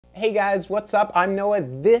Hey guys, what's up? I'm Noah,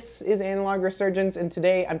 this is Analog Resurgence, and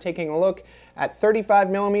today I'm taking a look at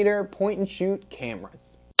 35mm point and shoot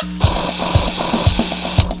cameras.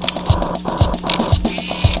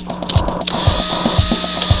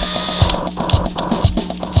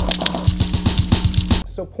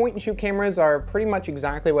 So point and shoot cameras are pretty much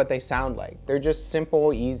exactly what they sound like. They're just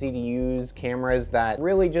simple, easy to use cameras that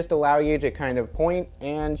really just allow you to kind of point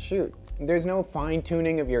and shoot. There's no fine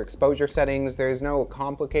tuning of your exposure settings. There's no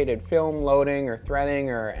complicated film loading or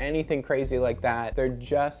threading or anything crazy like that. They're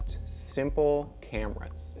just simple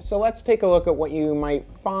cameras. So let's take a look at what you might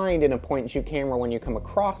find in a point and shoot camera when you come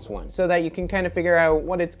across one, so that you can kind of figure out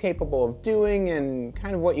what it's capable of doing and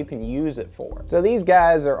kind of what you can use it for. So these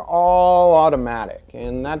guys are all automatic,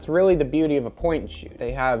 and that's really the beauty of a point and shoot.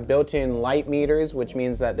 They have built-in light meters, which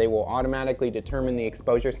means that they will automatically determine the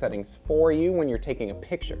exposure settings for you when you're taking a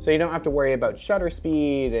picture. So you don't have to worry about shutter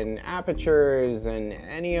speed and apertures and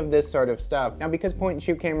any of this sort of stuff. Now, because point and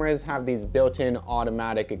shoot cameras have these built-in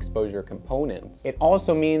automatic exposure components, it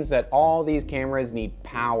also means that all these cameras need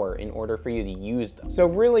power in order for you to use them. So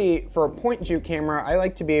really, for a point and shoot camera, I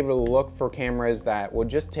like to be able to look for cameras that will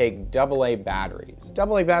just take AA batteries.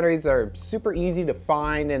 AA batteries are super easy to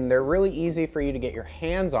find, and they're really easy for you to get your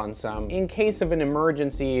hands on some in case of an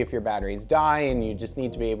emergency. If your batteries die and you just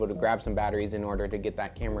need to be able to grab some batteries in order to get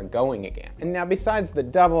that camera going again. And now, besides the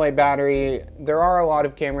AA battery, there are a lot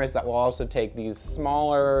of cameras that will also take these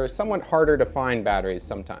smaller, somewhat harder to find batteries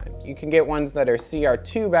sometimes. You can get ones that are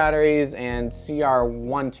CR2 batteries and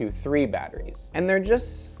CR123 batteries. And they're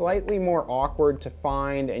just slightly more awkward to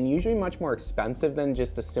find and usually much more expensive than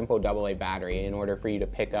just a simple AA battery in order for you to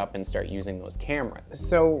pick up and start using those cameras.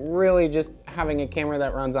 So really, just having a camera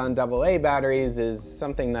that runs on AA batteries is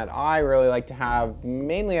something that I really like to have,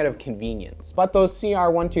 mainly out of convenience. But those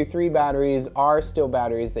CR123 batteries are still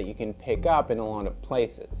batteries that you can pick up in a lot of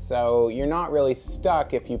places. So you're not really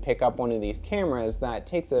stuck if you pick up one of these cameras that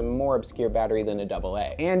takes a more obscure battery than a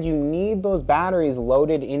AA. And you need those batteries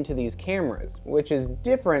loaded into these cameras, which is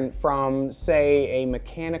different from, say, a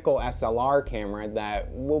mechanical SLR camera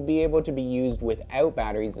that will be able to be used without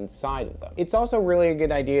batteries inside of them. It's also really a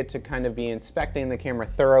good idea to kind of be inspecting the camera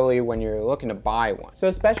thoroughly when you're looking to buy one. So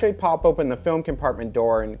especially pop open the film compartment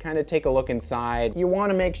door and kind of take a look inside. You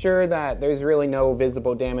want to make sure that there's really no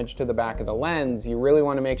visible damage to the back of the lens. You really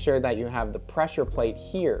want to make sure that you have the pressure plate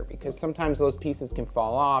here, because sometimes those pieces can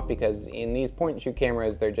fall off, because in these point and shoot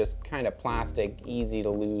cameras, they're just kind of plastic, easy to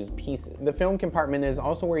lose pieces. The film compartment is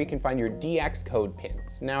also where you can find your DX code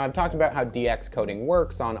pins. Now, I've talked about how DX coding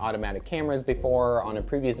works on automatic cameras before on a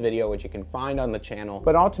previous video, which you can find on the channel,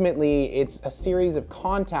 but ultimately it's a series of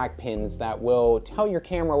contact pins that will tell your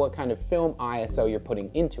camera what kind of film ISO you're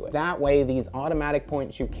putting into it. That way, these automatic point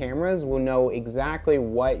and shoot cameras will know exactly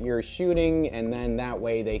what you're shooting, and then that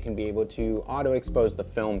way they can be able to auto expose the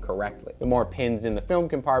film correctly. The more pins in the film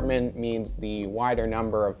compartment means the wider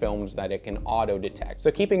number of films that it can auto detect.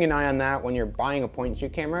 So keeping an eye on that when you're buying a point and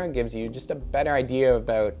shoot camera gives you just a better idea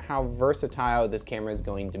about how versatile this camera is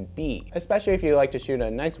going to be, especially if you like to shoot a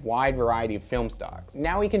nice wide variety of film stocks.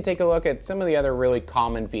 Now we can take a look at some of the other really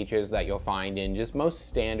common features that you'll find in just most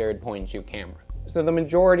standard point and shoot cameras. So the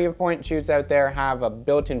majority of point and shoots out there have a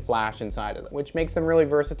built-in flash inside of them, which makes them really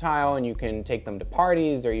versatile, and you can take them to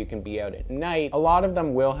parties or you can be out at night. A lot of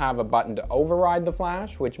them will have a button to override the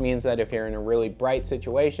flash, which means that if you're in a really bright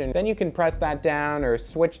situation, then you can press that down or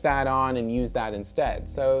switch that on and use that instead.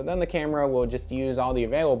 So then the camera will just use all the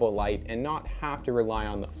available light and not have to rely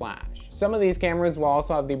on the flash. Some of these cameras will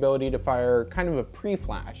also have the ability to fire kind of a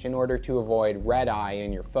pre-flash in order to avoid red eye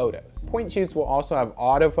in your photos. Point and shoots will also have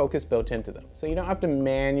autofocus built into them, so you don't have to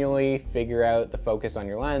manually figure out the focus on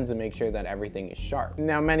your lens and make sure that everything is sharp.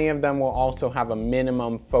 Now, many of them will also have a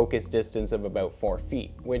minimum focus distance of about 4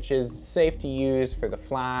 feet, which is safe to use for the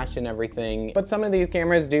flash and everything, but some of these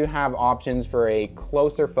cameras do have options for a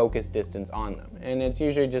closer focus distance on them, and it's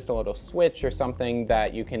usually just a little switch or something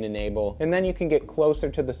that you can enable, and then you can get closer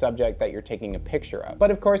to the subject that you're taking a picture of.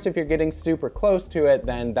 But of course, if you're getting super close to it,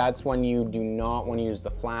 then that's when you do not want to use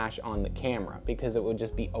the flash on the camera, because it will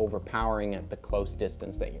just be overpowering at the close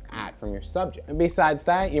distance that you're at from your subject. And besides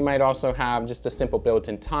that, you might also have just a simple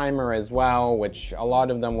built-in timer as well, which a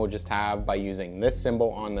lot of them will just have by using this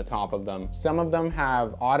symbol on the top of them. Some of them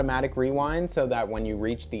have automatic rewind, so that when you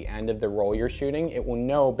reach the end of the roll you're shooting, it will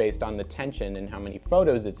know based on the tension and how many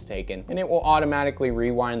photos it's taken, and it will automatically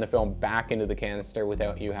rewind the film back into the canister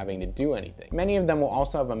without you having to do do anything. Many of them will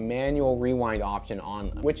also have a manual rewind option on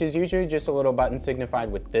them, which is usually just a little button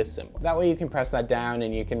signified with this symbol. That way you can press that down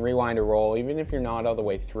and you can rewind a roll even if you're not all the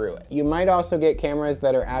way through it. You might also get cameras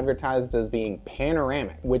that are advertised as being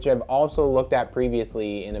panoramic, which I've also looked at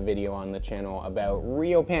previously in a video on the channel about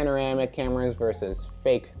real panoramic cameras versus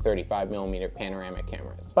fake 35mm panoramic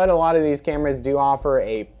cameras. But a lot of these cameras do offer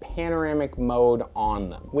a panoramic mode on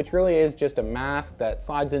them, which really is just a mask that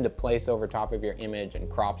slides into place over top of your image and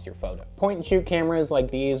crops your photo. Point and shoot cameras like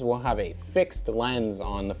these will have a fixed lens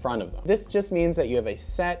on the front of them. This just means that you have a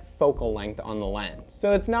set focal length on the lens.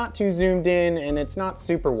 So it's not too zoomed in and it's not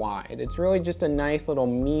super wide. It's really just a nice little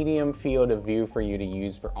medium field of view for you to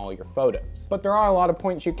use for all your photos. But there are a lot of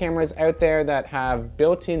point and shoot cameras out there that have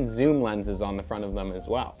built-in zoom lenses on the front of them as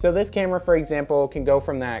well. So this camera, for example, can go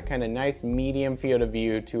from that kind of nice medium field of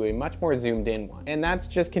view to a much more zoomed in one. And that's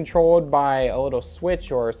just controlled by a little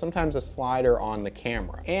switch or sometimes a slider on the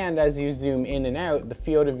camera. And as you zoom in and out, the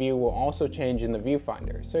field of view will also change in the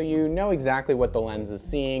viewfinder. So you know exactly what the lens is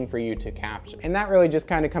seeing for you to capture. And that really just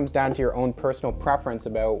kind of comes down to your own personal preference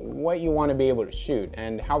about what you want to be able to shoot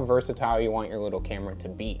and how versatile you want your little camera to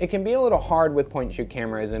be. It can be a little hard with point and shoot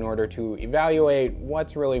cameras in order to evaluate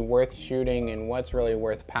what's really worth shooting and what's really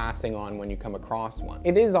worth passing on when you come across one.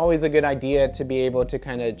 It is always a good idea to be able to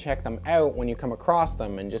kind of check them out when you come across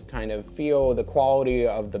them and just kind of feel the quality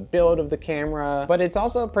of the build of the camera, but it's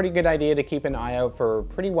also a pretty good idea to keep an eye out for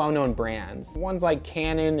pretty well-known brands. Ones like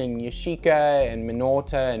Canon and Yashica and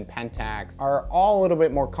Minolta and Pentax are all a little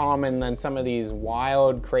bit more common than some of these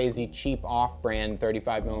wild, crazy, cheap off-brand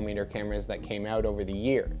 35mm cameras that came out over the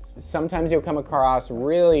years. Sometimes you'll come across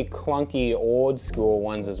really clunky old school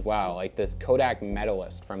ones as well, like this Kodak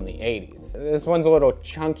Medalist from the 80s. This one's a little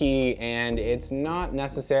chunky and it's not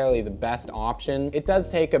necessarily the best option. It does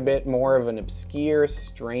take a bit more of an obscure,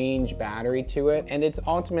 strange battery to it, and it's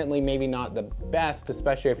ultimately maybe not the best,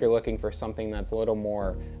 especially if you're looking for something that's a little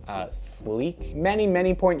more sleek.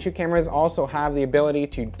 Many point and shoot cameras also have the ability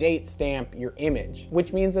to date stamp your image,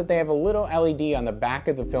 which means that they have a little LED on the back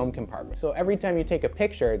of the film compartment. So every time you take a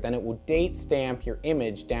picture, then it will date stamp your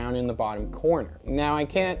image down in the bottom corner. Now I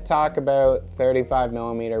can't talk about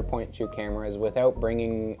 35mm point and shoot cameras without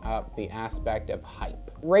bringing up the aspect of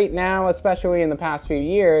hype. Right now, especially in the past few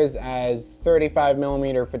years, as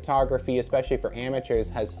 35mm photography, especially for amateurs,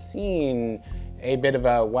 has seen a bit of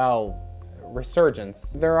a, well, resurgence.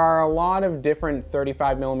 There are a lot of different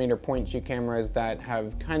 35mm point and shoot cameras that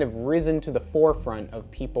have kind of risen to the forefront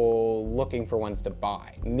of people looking for ones to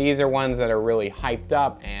buy. And these are ones that are really hyped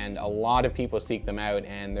up and a lot of people seek them out,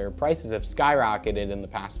 and their prices have skyrocketed in the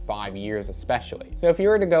past 5 years especially. So if you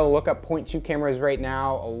were to go look up point and shoot cameras right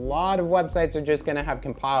now, a lot of websites are just gonna have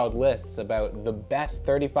compiled lists about the best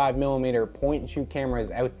 35mm point and shoot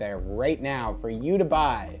cameras out there right now for you to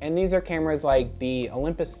buy. And these are cameras like the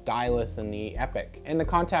Olympus Stylus and the Epic, and the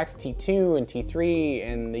Contax T2 and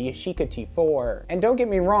T3 and the Yashica T4. And don't get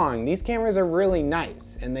me wrong, these cameras are really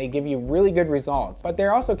nice and they give you really good results, but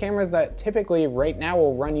they're also cameras that typically right now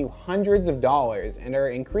will run you hundreds of dollars and are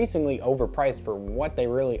increasingly overpriced for what they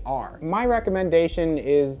really are. My recommendation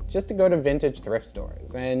is just to go to vintage thrift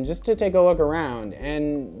stores and just to take a look around,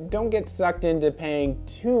 and don't get sucked into paying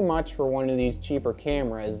too much for one of these cheaper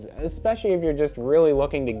cameras, especially if you're just really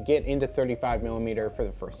looking to get into 35mm for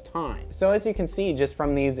the first time. So as you can see just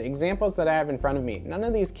from these examples that I have in front of me, none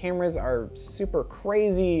of these cameras are super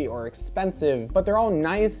crazy or expensive, but they're all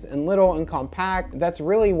nice and little and compact. That's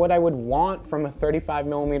really what I would want from a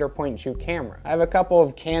 35mm point and shoot camera. I have a couple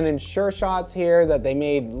of Canon Sure Shots here that they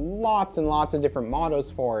made lots and lots of different models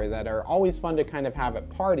for that are always fun to kind of have at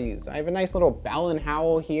parties. I have a nice little Bell &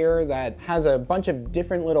 Howell here that has a bunch of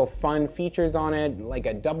different little fun features on it, like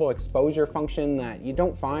a double exposure function that you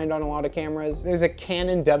don't find on a lot of cameras. There's a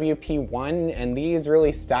Canon WP1, and these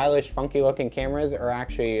really stylish, funky looking cameras are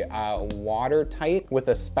actually watertight with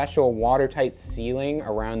a special watertight sealing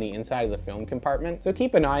around the inside of the film compartment. So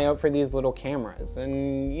keep an eye out for these little cameras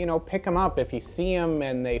and, you know, pick them up if you see them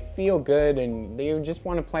and they feel good and they just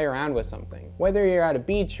want to play around with something. Whether you're at a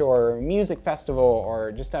beach or a music festival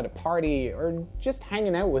or just at a party or just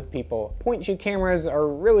hanging out with people, point and shoot cameras are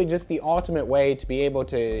really just the ultimate way to be able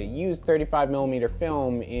to use 35mm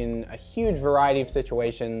film in a huge variety of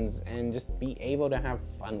situations and just be able to have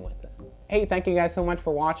fun with it. Hey, thank you guys so much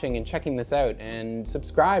for watching and checking this out, and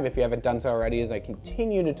subscribe if you haven't done so already as I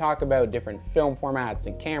continue to talk about different film formats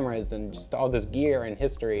and cameras and just all this gear and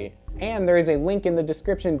history. And there is a link in the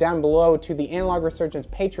description down below to the Analog Resurgence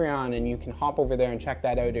Patreon, and you can hop over there and check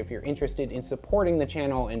that out if you're interested in supporting the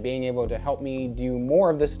channel and being able to help me do more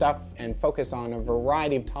of this stuff and focus on a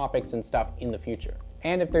variety of topics and stuff in the future.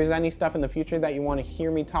 And if there's any stuff in the future that you want to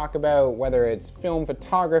hear me talk about, whether it's film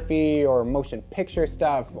photography or motion picture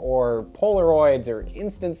stuff or Polaroids or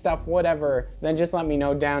instant stuff, whatever, then just let me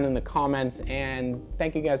know down in the comments. And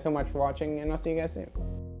thank you guys so much for watching, and I'll see you guys soon.